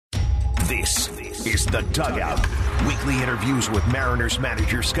This is The Dugout. Weekly interviews with Mariners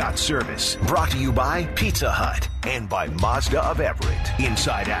manager Scott Servais. Brought to you by Pizza Hut and by Mazda of Everett.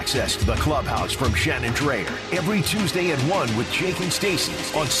 Inside access to the clubhouse from Shannon Drayer. Every Tuesday at 1 with Jake and Stacy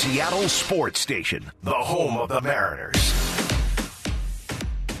on Seattle Sports Station, the home of the Mariners.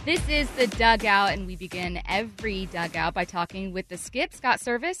 This is The Dugout, and we begin every Dugout by talking with the skip, Scott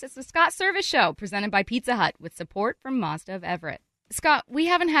Servais. It's the Scott Servais Show, presented by Pizza Hut, with support from Mazda of Everett. Scott, we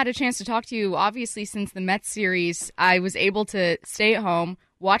haven't had a chance to talk to you, obviously, since the Mets series. I was able to stay at home,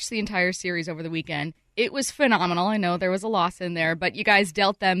 watch the entire series over the weekend. It was phenomenal. I know there was a loss in there, but you guys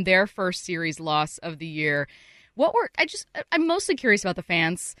dealt them their first series loss of the year. I'm mostly curious about the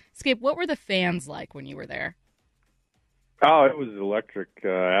fans. Skip, what were the fans like when you were there? Oh, it was an electric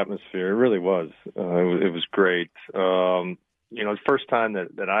atmosphere. It really was. It was great. It's the first time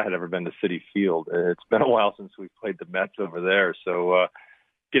that I had ever been to Citi Field. It's been a while since we played the Mets over there, so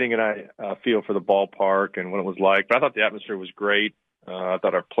getting a feel for the ballpark and what it was like. But I thought the atmosphere was great. I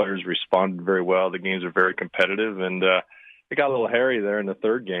thought our players responded very well. The games are very competitive, and it got a little hairy there in the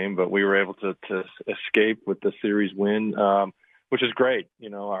third game, but we were able to escape with the series win, which is great.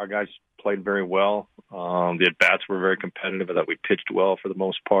 Our guys played very well. The at-bats were very competitive. I thought we pitched well for the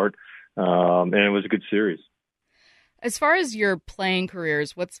most part, and it was a good series. As far as your playing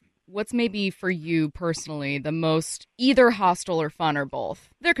careers, what's maybe for you personally the most either hostile or fun or both?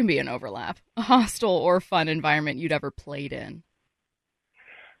 There can be an overlap. A hostile or fun environment you'd ever played in?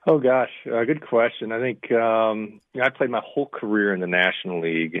 Oh, gosh. Good question. I think I played my whole career in the National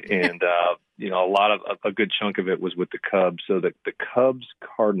League, and, a good chunk of it was with the Cubs. So the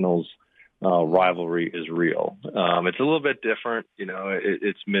Cubs-Cardinals rivalry is real. It's a little bit different.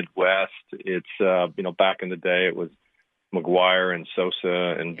 It's Midwest. It's, back in the day, it was McGuire and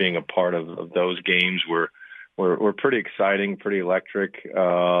Sosa, and being a part of those games were pretty exciting, pretty electric.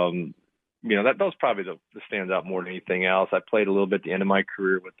 That was probably the stands out more than anything else. I played a little bit at the end of my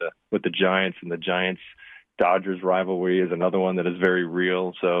career with the Giants, and the Giants-Dodgers rivalry is another one that is very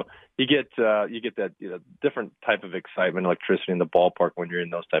real. So you get that different type of excitement, electricity in the ballpark when you're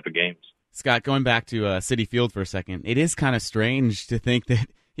in those type of games. Scott, going back to Citi Field for a second, it is kind of strange to think that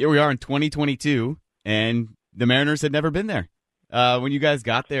here we are in 2022 and the Mariners had never been there. When you guys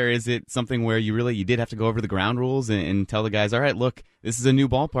got there, is it something where you did have to go over the ground rules and tell the guys, all right, look, this is a new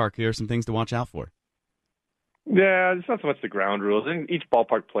ballpark. Here are some things to watch out for? Yeah, it's not so much the ground rules. Each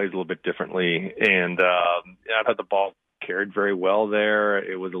ballpark plays a little bit differently, and I thought the ball carried very well there.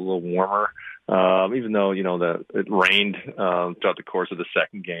 It was a little warmer, even though it rained throughout the course of the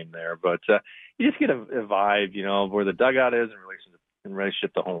second game there. But you just get a vibe, where the dugout is in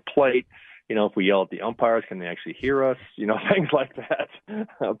relationship to home plate. If we yell at the umpires, can they actually hear us? Things like that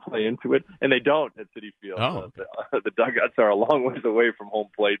play into it. And they don't at Citi Field. Oh. The dugouts are a long ways away from home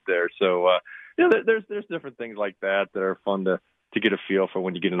plate there. So, there's different things like that are fun to get a feel for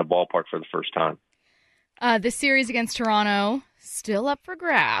when you get in the ballpark for the first time. This series against Toronto, still up for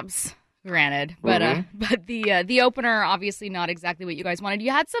grabs, granted. But but the opener, obviously not exactly what you guys wanted.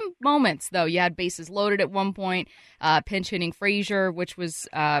 You had some moments, though. You had bases loaded at one point, pinch hitting Frazier, which was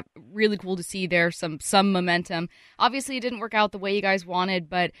really cool to see there, some momentum. Obviously, it didn't work out the way you guys wanted,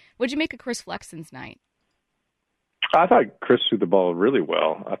 but what'd you make of Chris Flexen's night? I thought Chris threw the ball really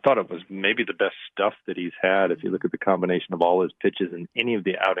well. I thought it was maybe the best stuff that he's had. If you look at the combination of all his pitches and any of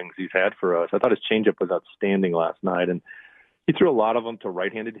the outings he's had for us, I thought his changeup was outstanding last night. And he threw a lot of them to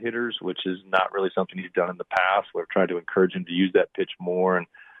right-handed hitters, which is not really something he's done in the past. We've tried to encourage him to use that pitch more, and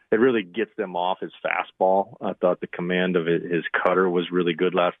it really gets them off his fastball. I thought the command of his cutter was really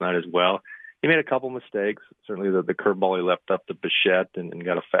good last night as well. He made a couple mistakes. Certainly the curveball he left up to Bichette and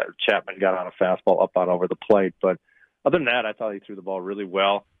Chapman got on a fastball up on over the plate. But other than that, I thought he threw the ball really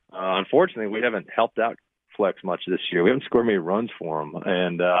well. Unfortunately, we haven't helped out Flex much this year. We haven't scored many runs for him.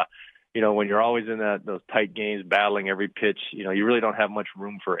 And, when you're always in those tight games, battling every pitch, you really don't have much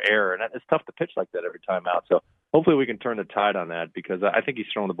room for error. And it's tough to pitch like that every time out. So hopefully we can turn the tide on that, because I think he's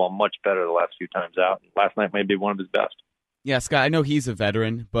thrown the ball much better the last few times out. Last night may be one of his best. Yeah, Scott, I know he's a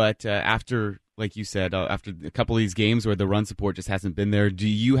veteran, but after, like you said, after a couple of these games where the run support just hasn't been there, do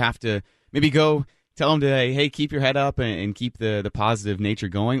you have to maybe go tell him today, hey, keep your head up and keep the positive nature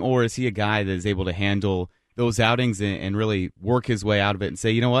going? Or is he a guy that is able to handle those outings and really work his way out of it and say,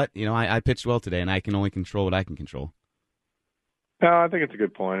 you know what, I pitched well today and I can only control what I can control? No, I think it's a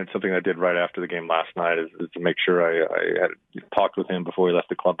good point. It's something I did right after the game last night is to make sure I had talked with him before he left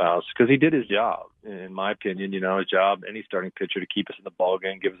the clubhouse, because he did his job. In my opinion, his job, any starting pitcher, to keep us in the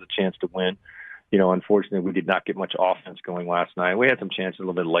ballgame, give us a chance to win. Unfortunately, we did not get much offense going last night. We had some chances a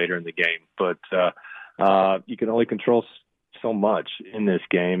little bit later in the game, but you can only control so much in this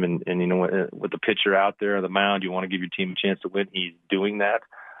game. And you know, with the pitcher out there on the mound, you want to give your team a chance to win. He's doing that.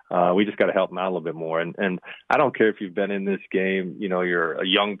 We just got to help him out a little bit more. And I don't care if you've been in this game, you know, you're a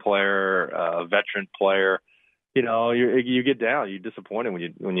young player, a veteran player, you know, you get down, you're disappointed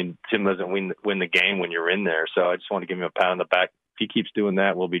when your team doesn't win the game when you're in there. So I just want to give him a pat on the back. If he keeps doing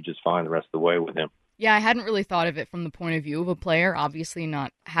that, we'll be just fine the rest of the way with him. Yeah, I hadn't really thought of it from the point of view of a player, obviously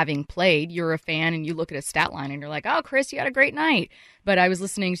not having played. You're a fan and you look at a stat line and you're like, oh, Chris, you had a great night. But I was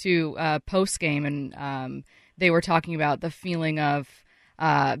listening to post-game and they were talking about the feeling of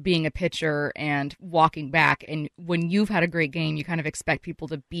being a pitcher and walking back. And when you've had a great game, you kind of expect people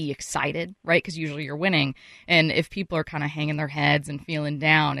to be excited, right? Because usually you're winning. And if people are kind of hanging their heads and feeling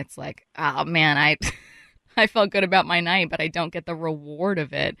down, it's like, oh, man, I felt good about my night, but I don't get the reward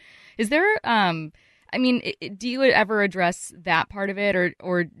of it. Is there do you ever address that part of it,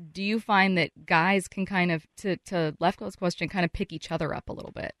 or do you find that guys can kind of, to Lefko's question, kind of pick each other up a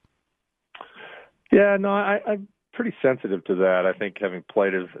little bit? Yeah, no, I'm pretty sensitive to that. I think having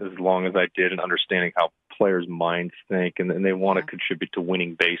played as long as I did and understanding how players' minds think, and they want to contribute to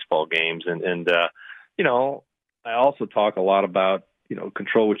winning baseball games. And you know, I also talk a lot about, you know,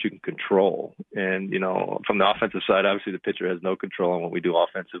 control what you can control. And, you know, from the offensive side, obviously the pitcher has no control on what we do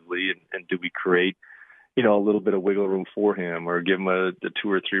offensively. And do we create, you know, a little bit of wiggle room for him, or give him a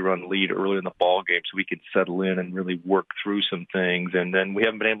 2 or 3 run lead early in the ball game so we can settle in and really work through some things. And then we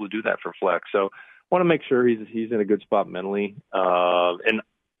haven't been able to do that for Flex. So I want to make sure he's in a good spot mentally. And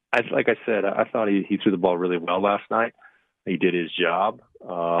like I said, I thought he threw the ball really well last night. He did his job.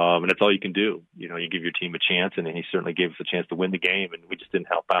 And that's all you can do. You know, you give your team a chance, and he certainly gave us a chance to win the game, and we just didn't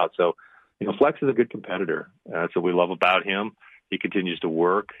help out. So, you know, Flex is a good competitor. That's what we love about him. He continues to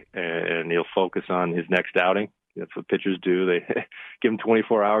work, and he'll focus on his next outing. That's what pitchers do. They give him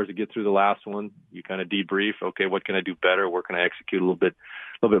 24 hours to get through the last one. You kind of debrief. Okay, what can I do better? Where can I execute a little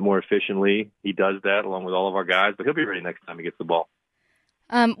bit more efficiently? He does that along with all of our guys, but he'll be ready next time he gets the ball.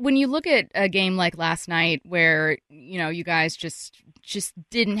 When you look at a game like last night where, you know, you guys just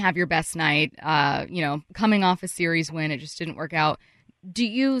didn't have your best night, you know, coming off a series win, it just didn't work out. Do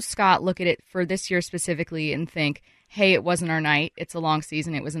you, Scott, look at it for this year specifically and think, hey, it wasn't our night, it's a long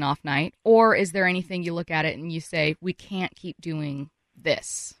season, it was an off night? Or is there anything you look at it and you say, we can't keep doing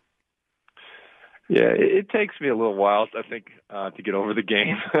this? Yeah, it takes me a little while, I think, to get over the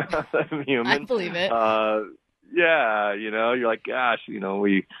game. I'm human. I believe it. Yeah, you know, you're like, gosh, you know,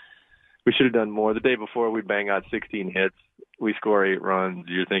 we should have done more. The day before, we bang out 16 hits. We score 8 runs.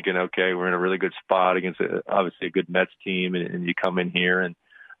 You're thinking, okay, we're in a really good spot against obviously a good Mets team, and you come in here and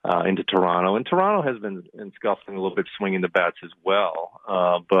into Toronto. And Toronto has been scuffling a little bit, swinging the bats as well.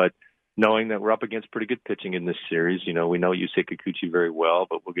 But knowing that we're up against pretty good pitching in this series, you know, we know Yusei Kikuchi very well,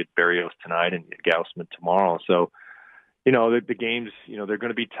 but we'll get Berrios tonight and Gausman tomorrow. So, you know, the games, you know, they're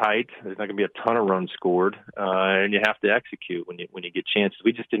going to be tight. There's not going to be a ton of runs scored, and you have to execute when you get chances.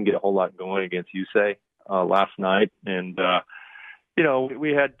 We just didn't get a whole lot going against Yusei last night, and you know,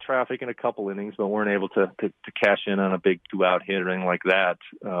 we had traffic in a couple innings, but weren't able to cash in on a big 2-out hit or anything like that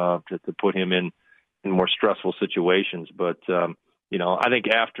to put him in more stressful situations. But you know, I think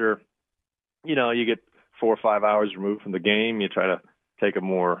after, you know, you get 4 or 5 hours removed from the game, you try to take a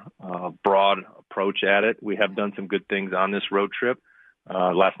more broad approach at it. We have done some good things on this road trip.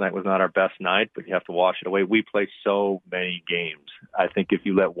 Last night was not our best night, but you have to wash it away. We play so many games. I think if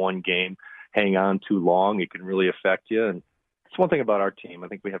you let one game hang on too long, it can really affect you. And it's one thing about our team. I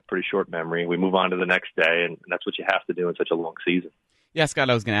think we have pretty short memory. We move on to the next day, and that's what you have to do in such a long season. Yeah, Scott,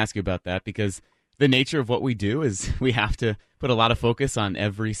 I was going to ask you about that because the nature of what we do is we have to put a lot of focus on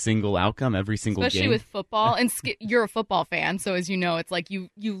every single outcome, every single Especially game. with football. And you're a football fan, so as you know, it's like you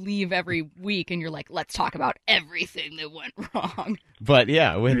leave every week and you're like, let's talk about everything that went wrong. But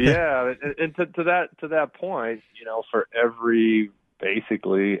yeah. And to that point, you know, for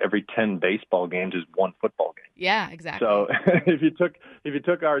basically every 10 baseball games is one football game. Yeah, exactly. So if you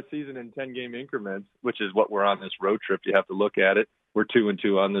took our season in 10-game increments, which is what we're on this road trip, you have to look at it. We're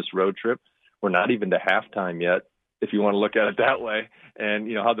 2-2 on this road trip. We're not even to halftime yet, if you want to look at it that way. And,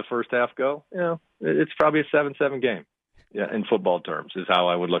 you know, how'd the first half go? You know, it's probably a 7-7 game. Yeah, in football terms is how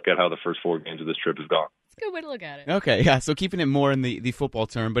I would look at how the first 4 games of this trip has gone. It's a good way to look at it. Okay, yeah, so keeping it more in the football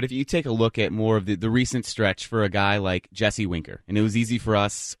term, but if you take a look at more of the recent stretch for a guy like Jesse Winker, and it was easy for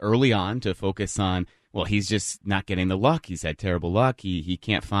us early on to focus on, well, he's just not getting the luck. He's had terrible luck. He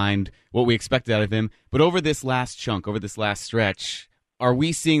can't find what we expected out of him. But over this last chunk, over this last stretch, are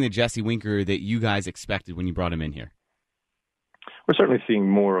we seeing the Jesse Winker that you guys expected when you brought him in here? We're certainly seeing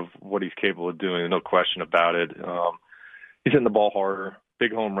more of what he's capable of doing, no question about it. He's hitting the ball harder.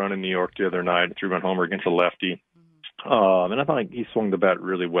 Big home run in New York the other night, a 3-run homer against a lefty. And I thought he swung the bat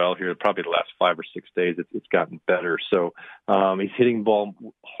really well here. Probably the last 5 or 6 days, it's gotten better. So he's hitting the ball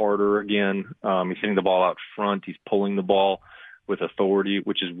harder again. He's hitting the ball out front. He's pulling the ball with authority,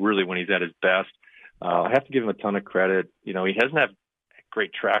 which is really when he's at his best. I have to give him a ton of credit. He hasn't had a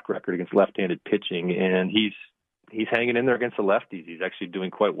great track record against left-handed pitching, and he's hanging in there against the lefties. He's actually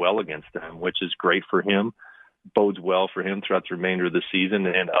doing quite well against them, which is great for him. Bodes well for him throughout the remainder of the season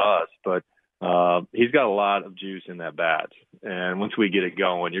and us. But he's got a lot of juice in that bat. And once we get it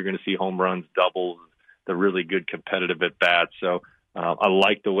going, you're going to see home runs, doubles, the really good competitive at bats. So I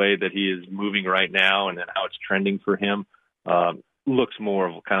like the way that he is moving right now and then how it's trending for him. Looks more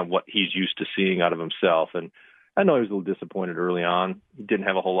of kind of what he's used to seeing out of himself. And I know he was a little disappointed early on. He didn't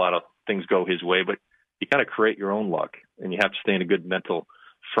have a whole lot of things go his way, but you kind of create your own luck, and you have to stay in a good mental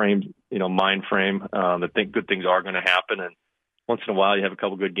frame, mind frame, that think good things are going to happen. And once in a while, you have a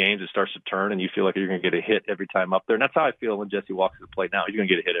couple good games, it starts to turn, and you feel like you're going to get a hit every time up there. And that's how I feel when Jesse walks to the plate now. He's going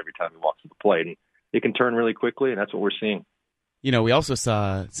to get a hit every time he walks to the plate. And it can turn really quickly, and that's what we're seeing. We also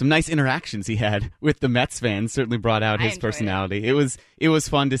saw some nice interactions he had with the Mets fans. Certainly brought out his personality. It was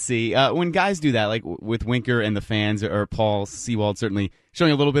fun to see. When guys do that, like with Winker and the fans, or Paul Sewald certainly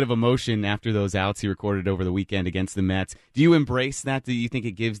showing a little bit of emotion after those outs he recorded over the weekend against the Mets. Do you embrace that? Do you think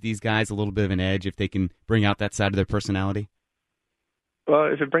it gives these guys a little bit of an edge if they can bring out that side of their personality?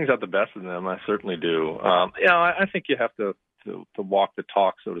 Well, if it brings out the best in them, I certainly do. I think you have to walk the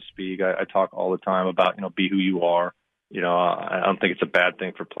talk, so to speak. I talk all the time about, be who you are. I don't think it's a bad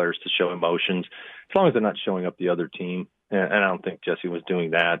thing for players to show emotions as long as they're not showing up the other team. And I don't think Jesse was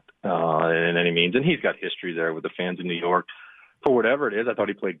doing that in any means. And he's got history there with the fans in New York. For whatever it is, I thought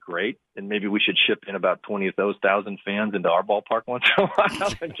he played great. And maybe we should ship in about 20 of those 1,000 fans into our ballpark once in a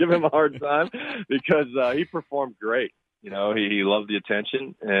while and give him a hard time because he performed great. He loved the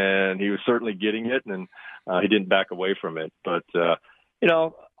attention, and he was certainly getting it, and he didn't back away from it. But,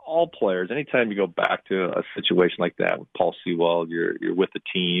 all players, anytime you go back to a situation like that with Paul Sewald, you're with the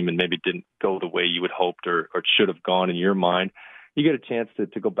team and maybe it didn't go the way you had hoped or it should have gone in your mind, you get a chance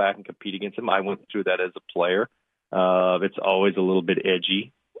to go back and compete against him. I went through that as a player. It's always a little bit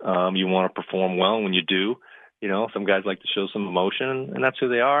edgy. You want to perform well, and when you do, some guys like to show some emotion, and that's who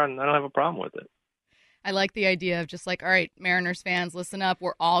they are, and I don't have a problem with it. I like the idea of just like, all right, Mariners fans, listen up.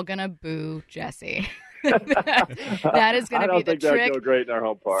 We're all going to boo Jesse. that is going to be the trick. I don't think that would go great in our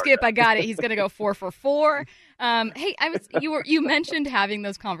home park. Skip, I got it. He's going to go 4 for 4. Hey, you mentioned having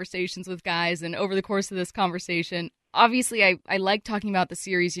those conversations with guys, and over the course of this conversation, obviously I like talking about the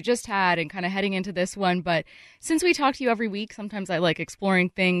series you just had and kind of heading into this one, but since we talk to you every week, sometimes I like exploring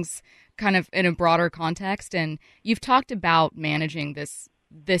things kind of in a broader context, and you've talked about managing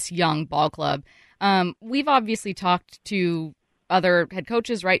this young ball club. We've obviously talked to other head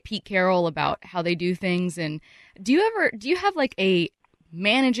coaches, right? Pete Carroll, about how they do things. And do you have like a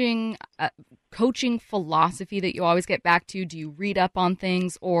managing coaching philosophy that you always get back to? Do you read up on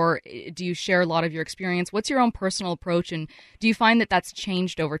things, or do you share a lot of your experience? What's your own personal approach, and do you find that that's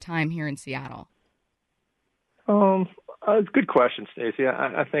changed over time here in Seattle? It's a good question, Stacey.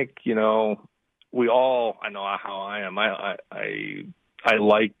 I think, we all, I know how I am. I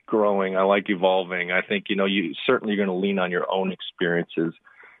like growing. I like evolving. I think, you certainly you're going to lean on your own experiences,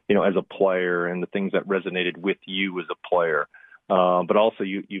 as a player and the things that resonated with you as a player. But also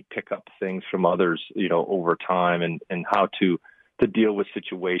you pick up things from others, over time and how to deal with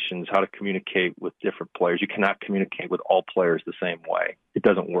situations, how to communicate with different players. You cannot communicate with all players the same way. It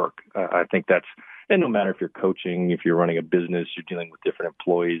doesn't work. I think and no matter if you're coaching, if you're running a business, you're dealing with different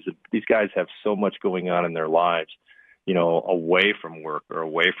employees. These guys have so much going on in their lives, away from work or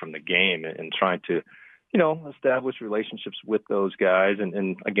away from the game, and trying to, establish relationships with those guys.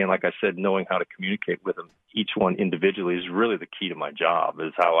 And again, like I said, knowing how to communicate with them, each one individually, is really the key to my job,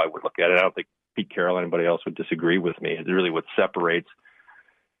 is how I would look at it. I don't think Pete Carroll, anybody else would disagree with me. It's really what separates,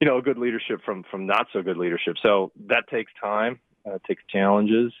 good leadership from not so good leadership. So that takes time. It takes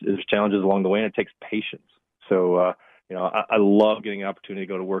challenges. There's challenges along the way, and it takes patience. So, I love getting an opportunity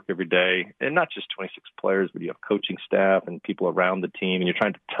to go to work every day, and not just 26 players, but you have coaching staff and people around the team, and you're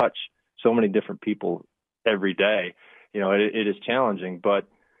trying to touch so many different people every day. It is challenging, but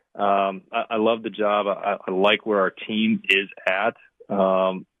I love the job. I like where our team is at.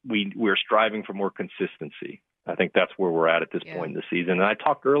 We're striving for more consistency. I think that's where we're at this point in the season. And I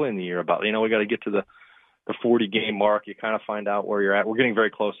talked early in the year about, we got to get to the 40-game mark. You kind of find out where you're at. We're getting very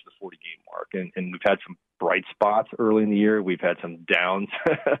close to the 40-game mark, and we've had some bright spots early in the year. We've had some downs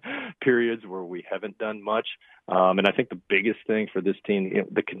periods where we haven't done much. And I think the biggest thing for this team,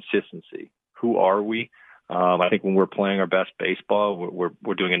 the consistency. Who are we? I think when we're playing our best baseball,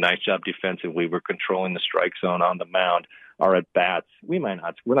 we're doing a nice job defensively. We're controlling the strike zone on the mound. Our at-bats, we're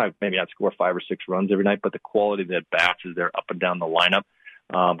not score 5 or 6 runs every night, but the quality of the at-bats is there up and down the lineup.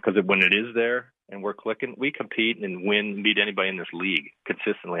 Because when it is there and we're clicking, we compete and beat anybody in this league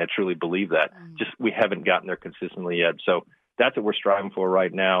consistently. I truly believe that. Just we haven't gotten there consistently yet. So that's what we're striving for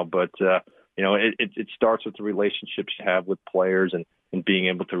right now. But, it starts with the relationships you have with players and being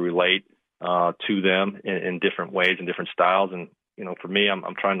able to relate to them in different ways and different styles. And, for me, I'm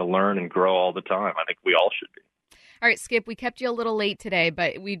trying to learn and grow all the time. I think we all should be. All right, Skip, we kept you a little late today,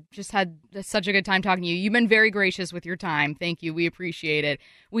 but we just had such a good time talking to you. You've been very gracious with your time. Thank you. We appreciate it.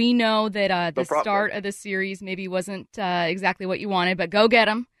 We know that the start of the series maybe wasn't exactly what you wanted, but go get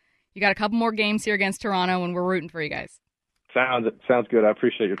them. You got a couple more games here against Toronto, and we're rooting for you guys. Sounds good. I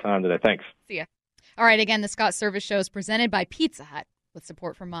appreciate your time today. Thanks. See ya. All right, again, the Scott Service Show is presented by Pizza Hut with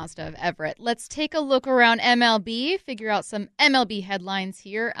support from Mazda of Everett. Let's take a look around MLB, figure out some MLB headlines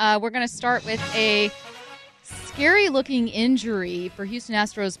here. We're going to start with a scary-looking injury for Houston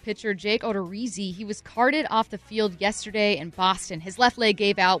Astros pitcher Jake Odorizzi. He was carted off the field yesterday in Boston. His left leg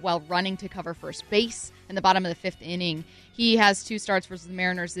gave out while running to cover first base in the bottom of the 5th inning. He has 2 starts versus the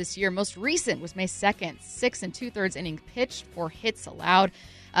Mariners this year. Most recent was May 2nd, 6 2/3 innings pitched, 4 hits allowed,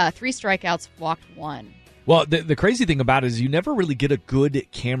 3 strikeouts, walked 1. Well, the crazy thing about it is you never really get a good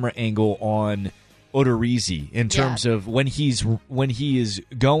camera angle on Odorizzi in terms of when he is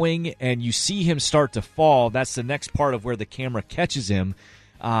going and you see him start to fall. That's the next part of where the camera catches him,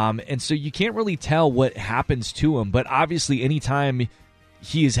 and so you can't really tell what happens to him. But obviously, anytime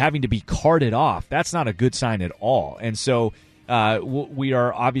he is having to be carted off, that's not a good sign at all. And so we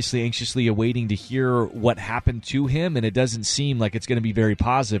are obviously anxiously awaiting to hear what happened to him, and it doesn't seem like it's going to be very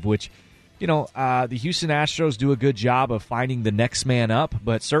positive, which the Houston Astros do a good job of finding the next man up,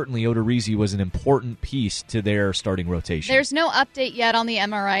 but certainly Odorizzi was an important piece to their starting rotation. There's no update yet on the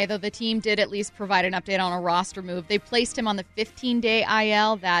MRI, though the team did at least provide an update on a roster move. They placed him on the 15-day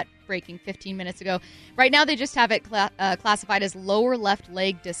IL, that breaking 15 minutes ago. Right now, they just have it classified as lower left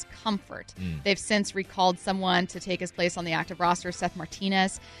leg discomfort. They've since recalled someone to take his place on the active roster, Seth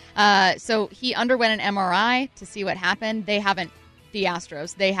Martinez. So he underwent an MRI to see what happened. The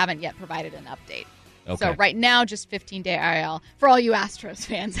Astros, they haven't yet provided an update. Okay. So right now, just 15-day IL for all you Astros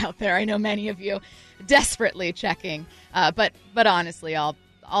fans out there. I know many of you desperately checking. But honestly, all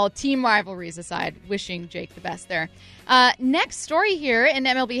team rivalries aside, wishing Jake the best there. Next story here in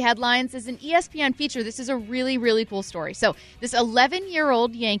MLB headlines is an ESPN feature. This is a really, really cool story. So this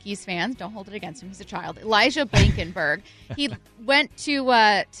 11-year-old Yankees fan, don't hold it against him, he's a child, Elijah Blankenberg, he went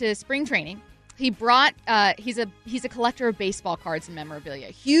to spring training. He brought he's a collector of baseball cards and memorabilia,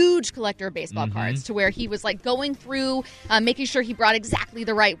 huge collector of baseball cards, to where he was like going through making sure he brought exactly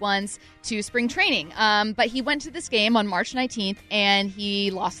the right ones to spring training. But he went to this game on March 19th and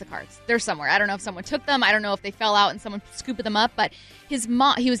he lost the cards. They're somewhere. I don't know if someone took them. I don't know if they fell out and someone scooped them up. But he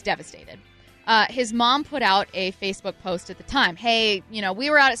was devastated. His mom put out a Facebook post at the time. Hey, we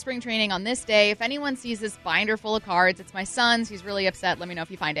were out at spring training on this day. If anyone sees this binder full of cards, it's my son's. He's really upset. Let me know if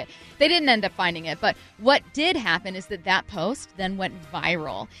you find it. They didn't end up finding it. But what did happen is that post then went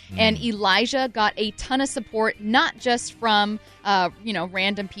viral. And Elijah got a ton of support, not just from,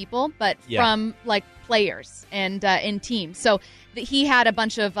 random people, but from, players and in teams. So he had a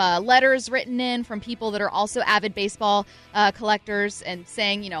bunch of letters written in from people that are also avid baseball collectors and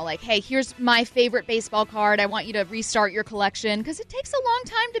saying, hey, here's my favorite baseball card. I want you to restart your collection, because it takes a long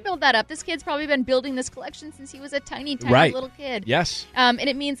time to build that up. This kid's probably been building this collection since he was a tiny little kid. Yes. And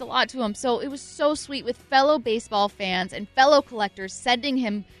it means a lot to him. So it was so sweet with fellow baseball fans and fellow collectors sending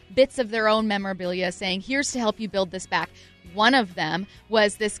him bits of their own memorabilia saying, here's to help you build this back. One of them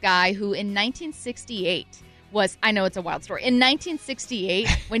was this guy who in 1968 I know it's a wild story. In 1968,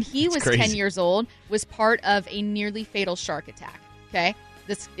 when he was 10 years old, was part of a nearly fatal shark attack. Okay?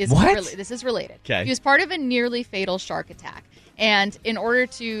 This is related. Okay. He was part of a nearly fatal shark attack. And in order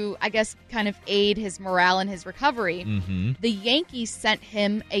to, I guess, kind of aid his morale and his recovery, the Yankees sent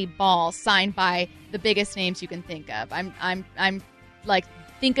him a ball signed by the biggest names you can think of. I'm like,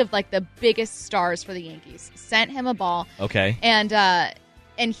 think of like the biggest stars for the Yankees. Sent him a ball. Okay.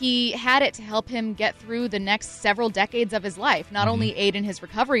 And he had it to help him get through the next several decades of his life. Not only aid in his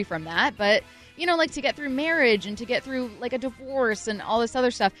recovery from that, but, to get through marriage and to get through, like, a divorce and all this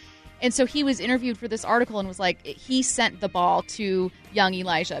other stuff. And so he was interviewed for this article and was like, he sent the ball to young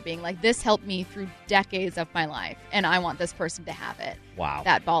Elijah, being like, this helped me through decades of my life, and I want this person to have it. Wow.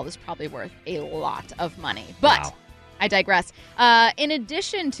 That ball is probably worth a lot of money. But wow. I digress. In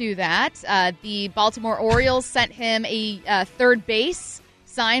addition to that, the Baltimore Orioles sent him a third base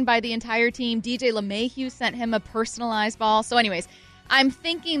signed by the entire team. DJ LeMahieu sent him a personalized ball. So anyways, I'm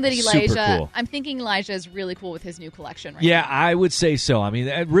thinking that Elijah is really cool with his new collection right now. I would say so. I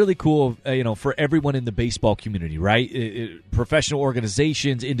mean, really cool, for everyone in the baseball community, right? Professional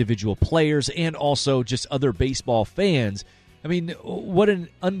organizations, individual players, and also just other baseball fans. I mean, what an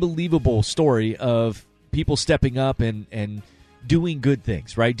unbelievable story of people stepping up and doing good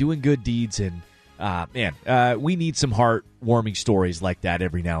things, right? Doing good deeds. And, we need some heartwarming stories like that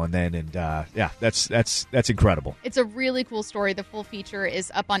every now and then. And, that's incredible. It's a really cool story. The full feature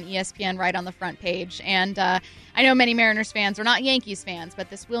is up on ESPN right on the front page. And I know many Mariners fans are not Yankees fans, but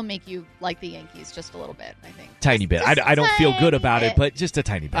this will make you like the Yankees just a little bit, I think. Tiny bit. I don't feel good about it, but just a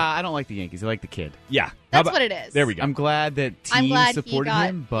tiny bit. I don't like the Yankees. I like the kid. Yeah. That's what it is. There we go. I'm glad that teams supported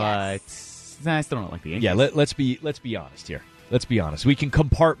him, but I still don't like the Yankees. Yeah, let's be honest here. Let's be honest. We can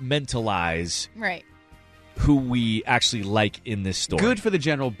compartmentalize who we actually like in this story. Good for the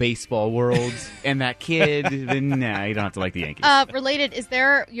general baseball world. And that kid, then you don't have to like the Yankees. Related, is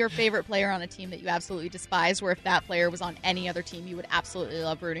there your favorite player on a team that you absolutely despise, where if that player was on any other team, you would absolutely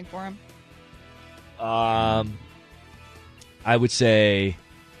love rooting for him? I would say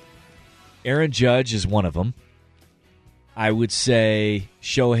Aaron Judge is one of them. I would say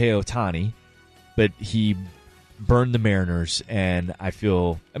Shohei Ohtani, but he burned the Mariners, and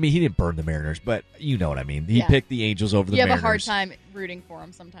he didn't burn the Mariners, but you know what I mean. He picked the Angels over the Mariners. You have a hard time rooting for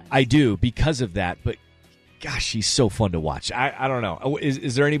him sometimes. I do, because of that, but gosh, he's so fun to watch. I don't know.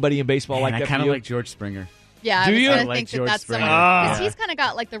 Is there anybody in baseball like that? I kind of like George Springer. Yeah, do you? I think that's someone, because he's kind of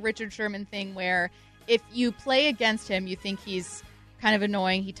got like the Richard Sherman thing where if you play against him, you think he's kind of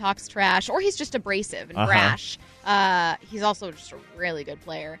annoying, he talks trash, or he's just abrasive and brash. He's also just a really good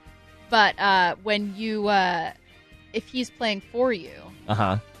player. But when you... if he's playing for you,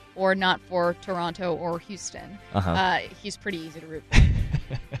 or not for Toronto or Houston, he's pretty easy to root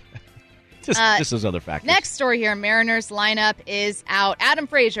for. just those other factors. Next story here, Mariners lineup is out. Adam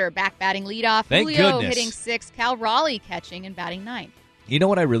Frazier back batting leadoff. Thank Julio goodness. hitting 6th. Cal Raleigh catching and batting 9th. You know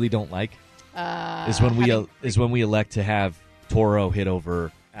what I really don't like? Is when we elect to have Toro hit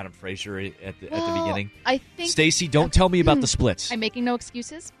over Adam Frazier at the beginning. I think Stacey, don't tell me about the splits. I'm making no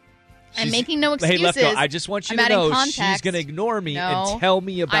excuses. I'm making no excuses. Hey, Lefko, I just want you to know she's going to ignore me and tell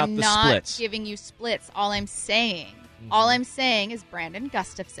me about the splits. I'm not giving you splits. All I'm saying is Brandon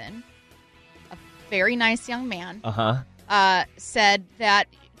Gustafson, a very nice young man, said that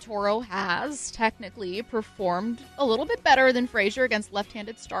Toro has technically performed a little bit better than Frazier against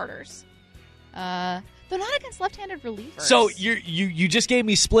left-handed starters. Though not against left-handed relievers. So you just gave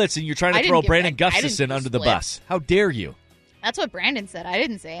me splits, and you're trying to throw Brandon Gustafson under the bus. How dare you? That's what Brandon said. I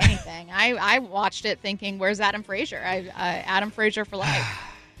didn't say anything. I watched it thinking, where's Adam Frazier? Adam Frazier for life.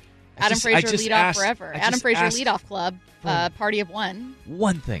 Adam Frazier leadoff forever. Adam Frazier leadoff club, party of one.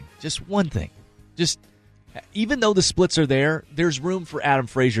 One thing. Just one thing. Just, even though the splits are there, there's room for Adam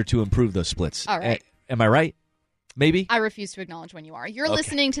Frazier to improve those splits. All right. Am I right? Maybe? I refuse to acknowledge when you are. You're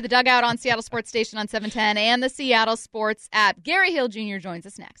listening to The Dugout on Seattle Sports Station on 710 and the Seattle Sports app. Gary Hill Jr. joins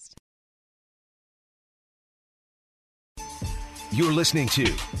us next. You're listening to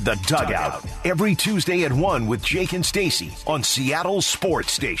The Dugout every Tuesday at 1 with Jake and Stacey on Seattle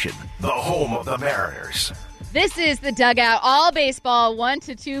Sports Station, the home of the Mariners. This is The Dugout, all baseball, 1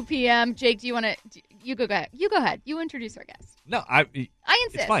 to 2 p.m. Jake, do you want to... You go ahead. You go ahead. You introduce our guest. No, I insist.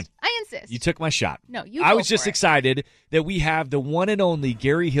 It's fine. I insist. You took my shot. No, you I was just excited that we have the one and only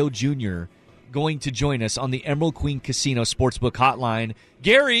Gary Hill Jr. going to join us on the Emerald Queen Casino Sportsbook Hotline.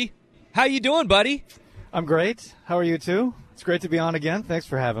 Gary, how you doing, buddy? I'm great. How are you two? It's great to be on again. Thanks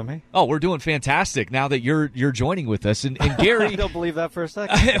for having me. Oh, we're doing fantastic now that you're joining with us. And Gary... I don't believe that for a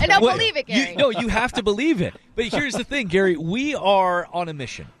second. I don't believe it, Gary. You have to believe it. But here's the thing, Gary. We are on a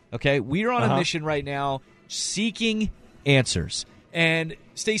mission, okay? We are on a mission right now seeking answers. And,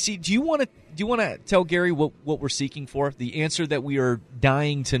 Stacey, do you want to tell Gary what we're seeking for? The answer that we are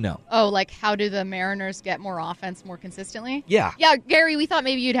dying to know. Oh, like how do the Mariners get more offense more consistently? Yeah. Yeah, Gary, we thought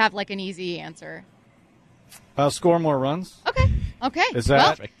maybe you'd have like an easy answer. Score more runs. Okay. Is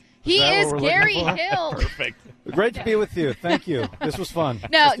that? Well, he is Gary Hill. Perfect. Great to be with you. Thank you. This was fun.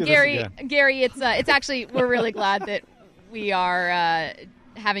 No, Gary, it's actually, we're really glad that we are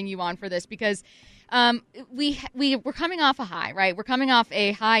having you on for this because we're coming off a high, right? We're coming off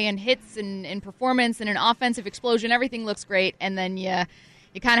a high in hits and in performance and an offensive explosion. Everything looks great, and then you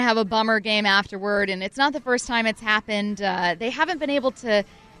kind of have a bummer game afterward, and it's not the first time it's happened. They haven't been able to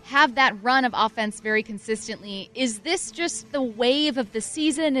have that run of offense very consistently. Is this just the wave of the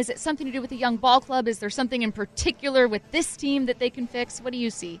season? Is it something to do with the young ball club? Is there something in particular with this team that they can fix? What do you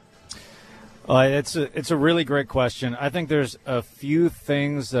see? It's a really great question. I think there's a few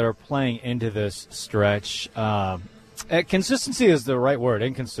things that are playing into this stretch. Consistency is the right word,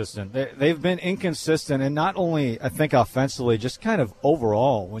 inconsistent. They've been inconsistent, and not only, I think, offensively, just kind of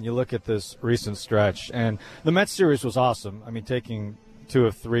overall when you look at this recent stretch. And the Mets series was awesome. I mean, taking 2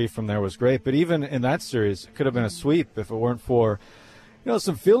 of 3 from there was great. But even in that series, it could have been a sweep if it weren't for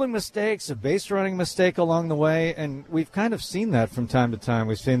some fielding mistakes, a base running mistake along the way. And we've kind of seen that from time to time.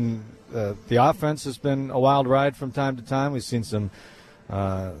 We've seen the offense has been a wild ride from time to time. We've seen some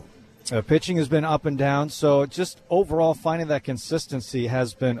pitching has been up and down. So just overall finding that consistency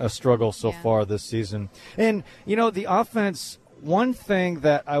has been a struggle so far this season. And, the offense, one thing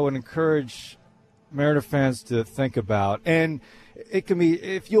that I would encourage Mariner fans to think about, and it can be,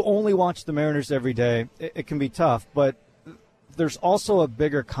 if you only watch the Mariners every day, it can be tough, but there's also a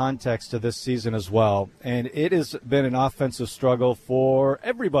bigger context to this season as well, and it has been an offensive struggle for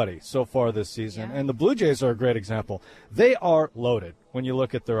everybody so far this season, and the Blue Jays are a great example. They are loaded when you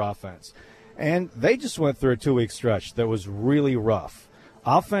look at their offense, and they just went through a 2-week stretch that was really rough.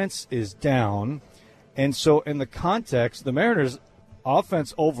 Offense is down, and so in the context, the Mariners'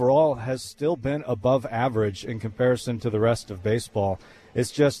 offense overall has still been above average in comparison to the rest of baseball.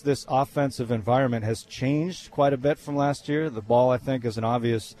 It's just this offensive environment has changed quite a bit from last year. The ball, I think, is an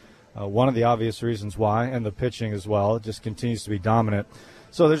obvious one of the obvious reasons why, and the pitching as well. It just continues to be dominant.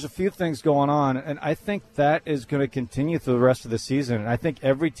 So there's a few things going on, and I think that is going to continue through the rest of the season. And I think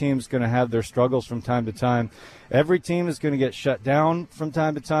every team's going to have their struggles from time to time. Every team is going to get shut down from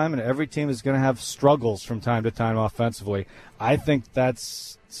time to time, and every team is going to have struggles from time to time offensively. I think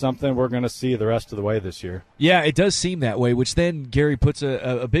that's something we're going to see the rest of the way this year. Yeah, it does seem that way, which then, Gary, puts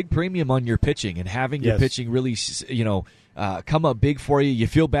a big premium on your pitching, and having your pitching really, come up big for you. You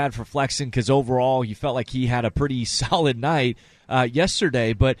feel bad for Flexen because overall you felt like he had a pretty solid night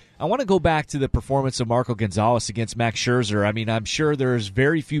yesterday. But I want to go back to the performance of Marco Gonzalez against Max Scherzer. I mean, I'm sure there's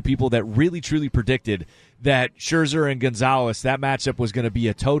very few people that really, truly predicted that Scherzer and Gonzalez, that matchup was going to be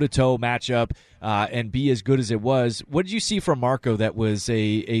a toe-to-toe matchup and be as good as it was. What did you see from Marco that was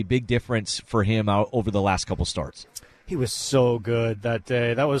a big difference for him over the last couple starts? He was so good that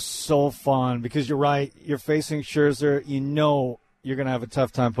day. That was so fun because you're right. You're facing Scherzer. You know you're going to have a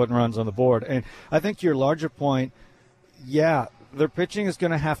tough time putting runs on the board. And I think to your larger point, their pitching is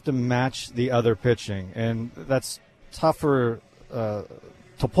going to have to match the other pitching. And that's tougher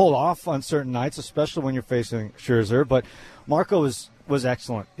to pull off on certain nights, especially when you're facing Scherzer. But Marco was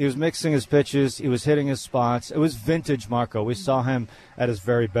excellent. He was mixing his pitches. He was hitting his spots. It was vintage Marco. We saw him at his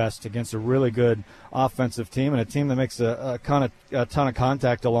very best against a really good offensive team and a team that makes a ton of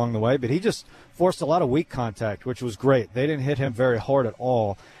contact along the way. But he just forced a lot of weak contact, which was great. They didn't hit him very hard at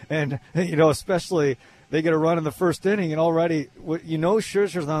all. And, especially they get a run in the first inning, and already,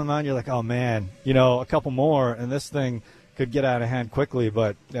 Scherzer's on the mound. You're like, oh, man, a couple more, and this thing could get out of hand quickly,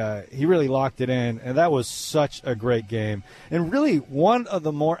 but he really locked it in, and that was such a great game. And really one of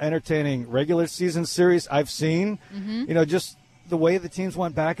the more entertaining regular season series I've seen. Just the way the teams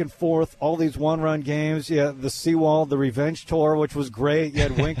went back and forth, all these one-run games. The Seawall, the Revenge Tour, which was great. You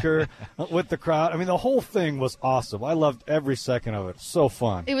had Winker with the crowd. I mean, the whole thing was awesome. I loved every second of it. So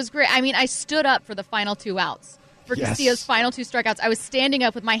fun. It was great. I mean, I stood up for the final 2 outs. For Castillo's final 2 strikeouts. I was standing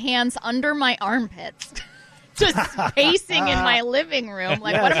up with my hands under my armpits. Just pacing in my living room.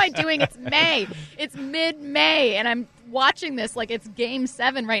 Like, what am I doing? It's May. It's mid-May, and I'm watching this like it's Game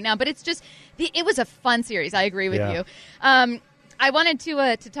 7 right now. But it's just, it was a fun series. I agree with you. I wanted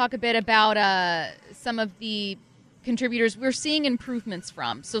to talk a bit about some of the contributors we're seeing improvements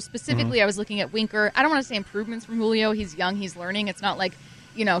from. So specifically, I was looking at Winker. I don't want to say improvements from Julio. He's young. He's learning. It's not like,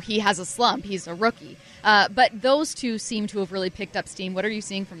 he has a slump. He's a rookie. But those two seem to have really picked up steam. What are you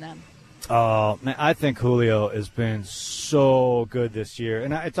seeing from them? Oh, man, I think Julio has been so good this year.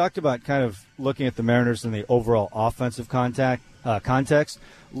 And I talked about kind of looking at the Mariners in the overall offensive context.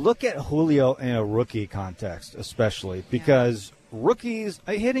 Look at Julio in a rookie context, especially, because rookies,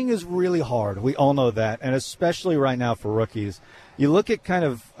 hitting is really hard. We all know that, and especially right now for rookies. You look at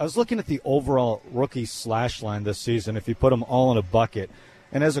I was looking at the overall rookie slash line this season, if you put them all in a bucket.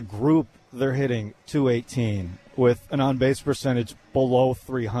 And as a group, they're hitting .218 with an on-base percentage below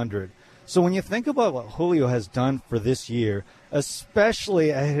 300. So when you think about what Julio has done for this year,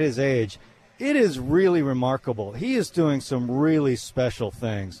 especially at his age, it is really remarkable. He is doing some really special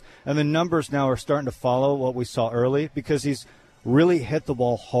things. And the numbers now are starting to follow what we saw early because he's really hit the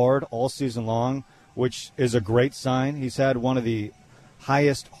ball hard all season long, which is a great sign. He's had one of the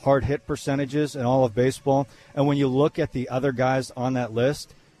highest hard hit percentages in all of baseball. And when you look at the other guys on that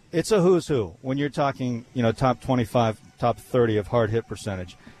list, it's a who's who when you're talking, top 25, top 30 of hard hit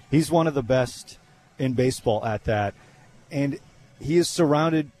percentage. He's one of the best in baseball at that, and he is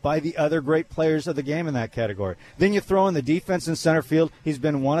surrounded by the other great players of the game in that category. Then you throw in the defense in center field. He's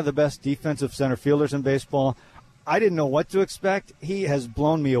been one of the best defensive center fielders in baseball. I didn't know what to expect. He has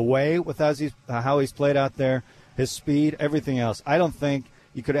blown me away with how he's played out there, his speed, everything else. I don't think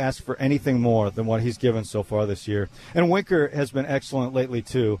you could ask for anything more than what he's given so far this year. And Winker has been excellent lately,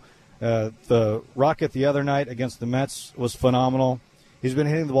 too. The rocket the other night against the Mets was phenomenal. He's been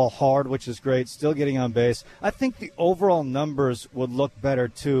hitting the ball hard, which is great, still getting on base. I think the overall numbers would look better,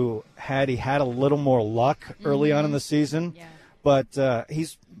 too, had he had a little more luck early on in the season. Yeah. But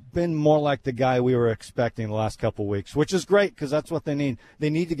he's been more like the guy we were expecting the last couple of weeks, which is great because that's what they need. They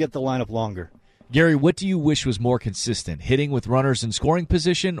need to get the lineup longer. Gary, what do you wish was more consistent, hitting with runners in scoring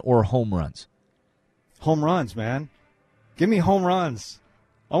position or home runs? Home runs, man. Give me home runs.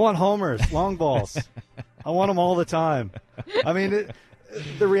 I want homers, long balls. I want them all the time. I mean,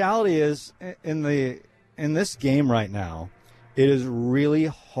 the reality is, in this game right now, it is really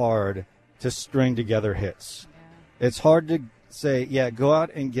hard to string together hits. It's hard to say, go out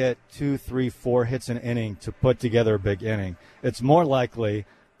and get 2, 3, 4 hits an inning to put together a big inning. It's more likely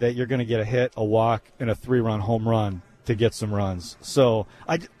that you're going to get a hit, a walk, and a 3-run home run to get some runs. So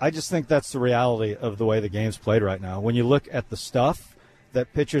I just think that's the reality of the way the game's played right now. When you look at the stuff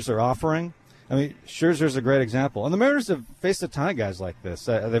that pitchers are offering, I mean, Scherzer's a great example. And the Mariners have faced a ton of guys like this.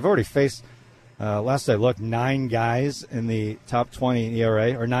 They've already faced, last I looked, 9 guys in the top 20 in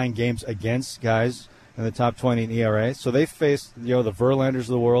ERA, or 9 games against guys in the top 20 in ERA. So they've faced, the Verlanders of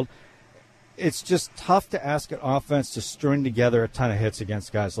the world. It's just tough to ask an offense to string together a ton of hits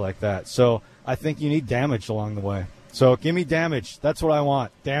against guys like that. So I think you need damage along the way. So give me damage. That's what I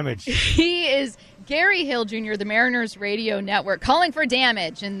want, damage. He is Gary Hill Jr., the Mariners Radio Network, calling for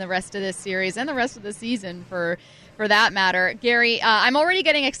damage in the rest of this series and the rest of the season for that matter. Gary, I'm already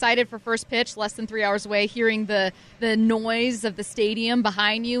getting excited for first pitch, less than 3 hours away, hearing the noise of the stadium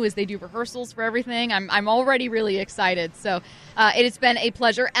behind you as they do rehearsals for everything. I'm already really excited. So it has been a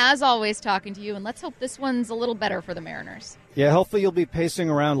pleasure, as always, talking to you, and let's hope this one's a little better for the Mariners. Yeah, hopefully you'll be pacing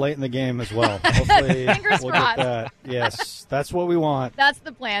around late in the game as well. Hopefully Fingers we'll crossed. get that. Yes, that's what we want. That's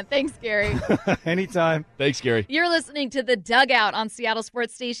the plan. Thanks, Gary. Anytime. Thanks, Gary. You're listening to The Dugout on Seattle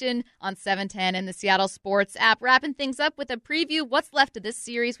Sports Station on 710 and the Seattle Sports app. Wrapping things up with a preview of what's left of this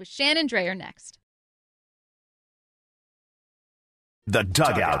series with Shannon Drayer next. The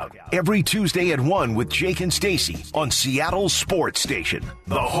Dugout, every Tuesday at 1 with Jake and Stacy on Seattle Sports Station,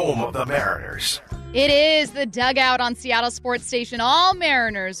 the home of the Mariners. It is The Dugout on Seattle Sports Station, all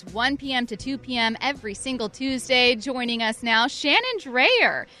Mariners, 1 p.m. to 2 p.m. every single Tuesday. Joining us now, Shannon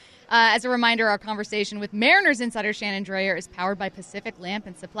Drayer. As a reminder, our conversation with Mariners insider Shannon Drayer is powered by Pacific Lamp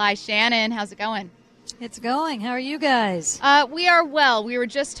and Supply. Shannon, how's it going? It's going. How are you guys? We are well. We were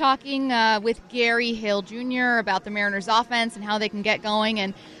just talking with Gary Hill Jr. about the Mariners offense and how they can get going.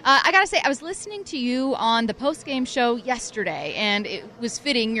 And I got to say, I was listening to you on the postgame show yesterday, and it was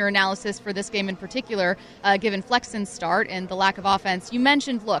fitting, your analysis for this game in particular, given Flexen's start and the lack of offense. You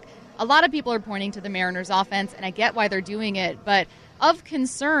mentioned, look, a lot of people are pointing to the Mariners offense, and I get why they're doing it, but of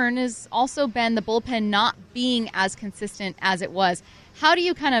concern has also been the bullpen not being as consistent as it was. How do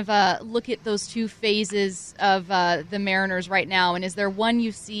you kind of look at those two phases of the Mariners right now, and is there one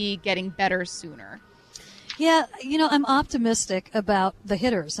you see getting better sooner? Yeah, I'm optimistic about the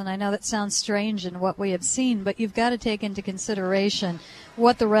hitters, and I know that sounds strange in what we have seen, but you've got to take into consideration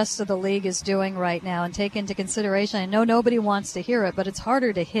what the rest of the league is doing right now and take into consideration, I know nobody wants to hear it, but it's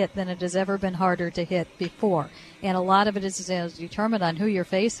harder to hit than it has ever been harder to hit before. And a lot of it is determined on who you're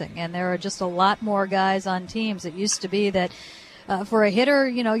facing, and there are just a lot more guys on teams. It used to be that for a hitter,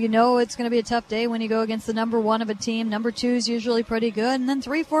 you know it's going to be a tough day when you go against the number 1 of a team. Number 2 is usually pretty good. And then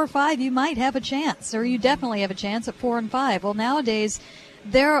 3, 4, 5, you might have a chance, or you definitely have a chance at 4 and 5. Well, nowadays,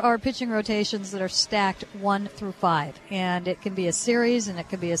 there are pitching rotations that are stacked 1 through 5. And it can be a series, and it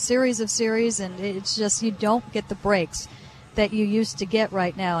can be a series of series, and it's just you don't get the breaks that you used to get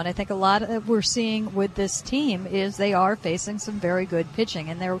right now. And I think a lot of we're seeing with this team is they are facing some very good pitching,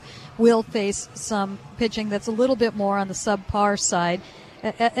 and they will face some pitching that's a little bit more on the subpar side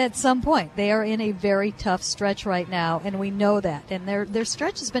at some point. They are in a very tough stretch right now, and we know that. And their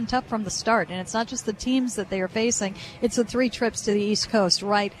stretch has been tough from the start, and it's not just the teams that they are facing. It's the 3 trips to the East Coast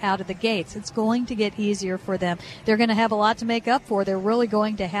right out of the gates. It's going to get easier for them. They're going to have a lot to make up for. They're really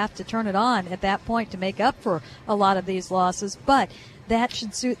going to have to turn it on at that point to make up for a lot of these losses. But that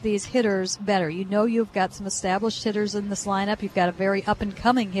should suit these hitters better. You know you've got some established hitters in this lineup. You've got a very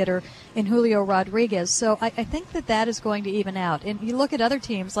up-and-coming hitter in Julio Rodriguez. So I think that is going to even out. And you look at other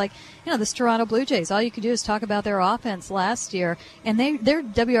teams like, this Toronto Blue Jays. All you could do is talk about their offense last year, and their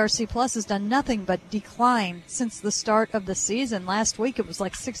WRC plus has done nothing but decline since the start of the season. Last week it was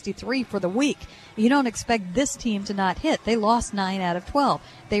like 63 for the week. You don't expect this team to not hit. They lost 9 out of 12.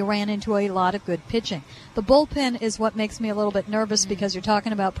 They ran into a lot of good pitching. The bullpen is what makes me a little bit nervous because you're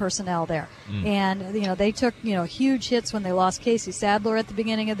talking about personnel there. And, they took, huge hits when they lost Casey Sadler at the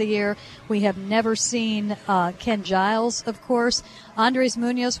beginning of the year. We have never seen Ken Giles, of course. Andres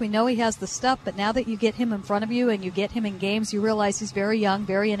Munoz, we know he has the stuff, but now that you get him in front of you and you get him in games, you realize he's very young,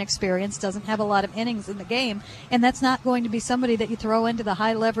 very inexperienced, doesn't have a lot of innings in the game, and that's not going to be somebody that you throw into the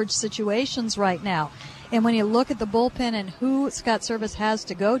high-leverage situations right now. And when you look at the bullpen and who Scott Servais has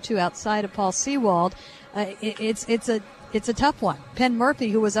to go to outside of Paul Sewald, it's a tough one. Penn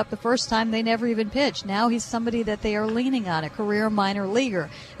Murphy, who was up the first time, they never even pitched. Now he's somebody that they are leaning on, a career minor leaguer.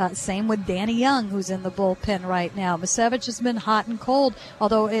 Same with Danny Young, who's in the bullpen right now. Misevich has been hot and cold,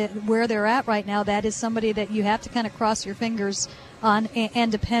 although where they're at right now, that is somebody that you have to kind of cross your fingers on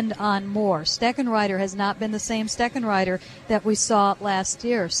and depend on more. Steckenrider has not been the same Steckenrider that we saw last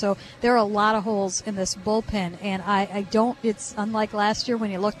year. So there are a lot of holes in this bullpen, and it's unlike last year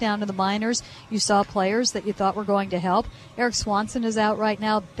when you look down to the minors, you saw players that you thought were going to help. Eric Swanson is out right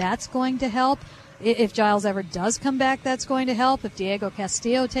now. That's going to help. If Giles ever does come back, that's going to help. If Diego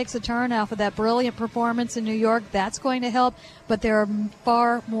Castillo takes a turn off of that brilliant performance in New York, that's going to help. But there are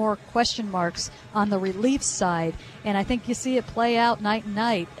far more question marks on the relief side. And I think you see it play out night and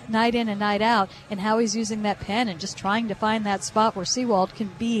night in and night out, and how he's using that pen and just trying to find that spot where Sewald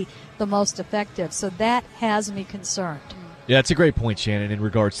can be the most effective. So that has me concerned. Yeah, that's a great point, Shannon, in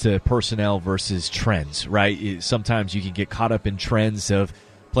regards to personnel versus trends, right? Sometimes you can get caught up in trends of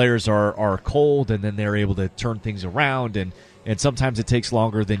players are cold and then they're able to turn things around, and sometimes it takes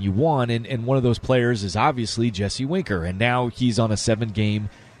longer than you want. And one of those players is obviously Jesse Winker, and now he's on a 7-game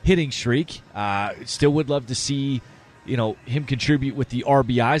hitting streak. Still would love to see him contribute with the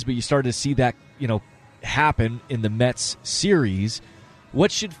RBIs, but you started to see that happen in the Mets series.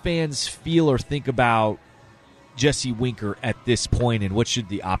 What should fans feel or think about Jesse Winker at this point, and what should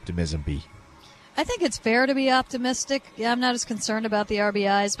the optimism be? I think it's fair to be optimistic. I'm not as concerned about the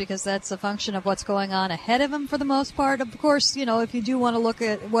RBIs because that's a function of what's going on ahead of him for the most part. Of course, if you do want to look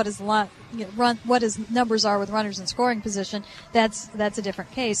at what his numbers are with runners in scoring position, that's a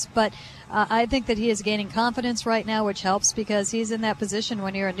different case. But I think that he is gaining confidence right now, which helps because he's in that position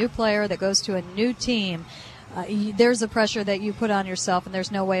when you're a new player that goes to a new team. There's a pressure that you put on yourself, and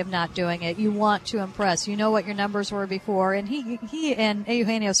there's no way of not doing it. You want to impress. You know what your numbers were before, and he and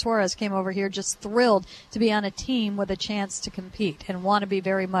Eugenio Suarez came over here just thrilled to be on a team with a chance to compete and want to be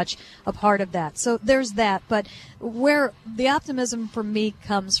very much a part of that. So there's that. But where the optimism for me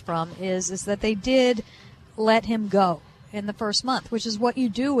comes from is that they did let him go in the first month, which is what you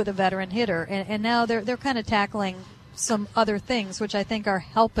do with a veteran hitter, and now they're kind of tackling some other things which I think are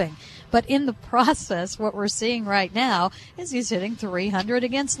helping. But in the process, what we're seeing right now is he's hitting 300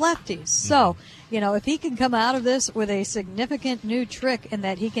 against lefties. So, if he can come out of this with a significant new trick in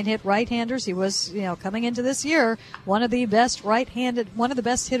that he can hit right-handers, he was, coming into this year, one of the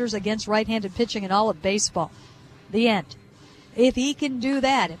best hitters against right-handed pitching in all of baseball. The end. If he can do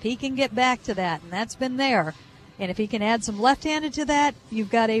that, if he can get back to that, and that's been there, and if he can add some left-handed to that,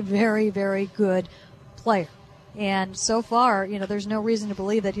 you've got a very, very good player. And so far, there's no reason to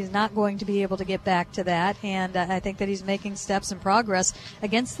believe that he's not going to be able to get back to that. And I think that he's making steps and progress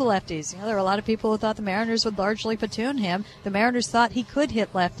against the lefties. There are a lot of people who thought the Mariners would largely platoon him. The Mariners thought he could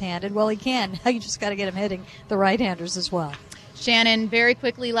hit left-handed. Well, he can. Now you just got to get him hitting the right-handers as well. Shannon, very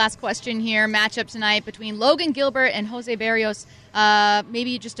quickly, last question here. Matchup tonight between Logan Gilbert and Jose Barrios.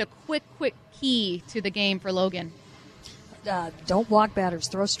 Maybe just a quick key to the game for Logan. Don't walk batters,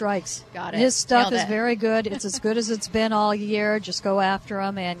 throw strikes. Got it. His stuff is very good. It's as good as it's been all year. Just go after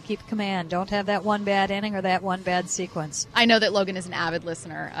him and keep command. Don't have that one bad inning or that one bad sequence. I know that Logan is an avid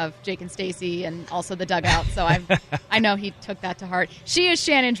listener of Jake and Stacy and also the Dugout, so I know he took that to heart. She is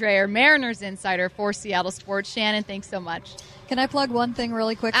Shannon Drayer, Mariners insider for Seattle Sports. Shannon, thanks so much. Can I plug one thing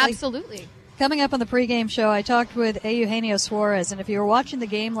really quickly? Absolutely. Coming up on the pregame show, I talked with Eugenio Suarez, and if you were watching the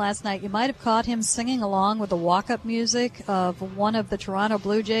game last night, you might have caught him singing along with the walk-up music of one of the Toronto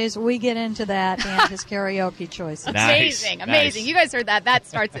Blue Jays. We get into that and his karaoke choices. Amazing. You guys heard that. That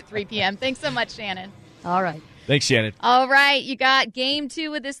starts at 3 p.m. Thanks so much, Shannon. All right. Thanks, Shannon. All right, you got game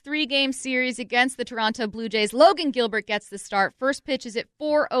 2 of this 3-game series against the Toronto Blue Jays. Logan Gilbert gets the start. First pitch is at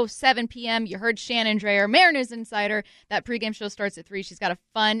 4:07 p.m. You heard Shannon Drayer, Mariners Insider. That pregame show starts at 3. She's got a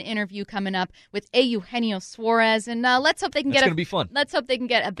fun interview coming up with Eugenio Suarez, and let's hope they can That's going to be fun. Let's hope they can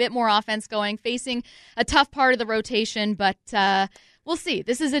get a bit more offense going, facing a tough part of the rotation, but we'll see.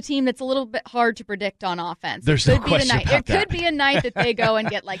 This is a team that's a little bit hard to predict on offense. There's no question about that. It could be a night that they go and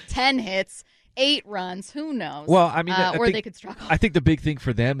get like 10 hits, 8 runs. Who knows? Well, I mean, they could struggle. I think the big thing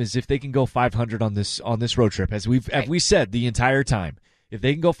for them is if they can go 500 on this road trip, as we said the entire time. If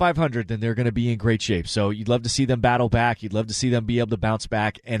they can go 500, then they're going to be in great shape. So you'd love to see them battle back. You'd love to see them be able to bounce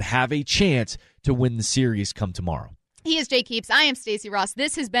back and have a chance to win the series come tomorrow. He is Jay Keeps. I am Stacey Ross.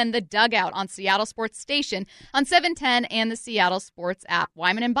 This has been The Dugout on Seattle Sports Station on 710 and the Seattle Sports app.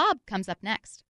 Wyman and Bob comes up next.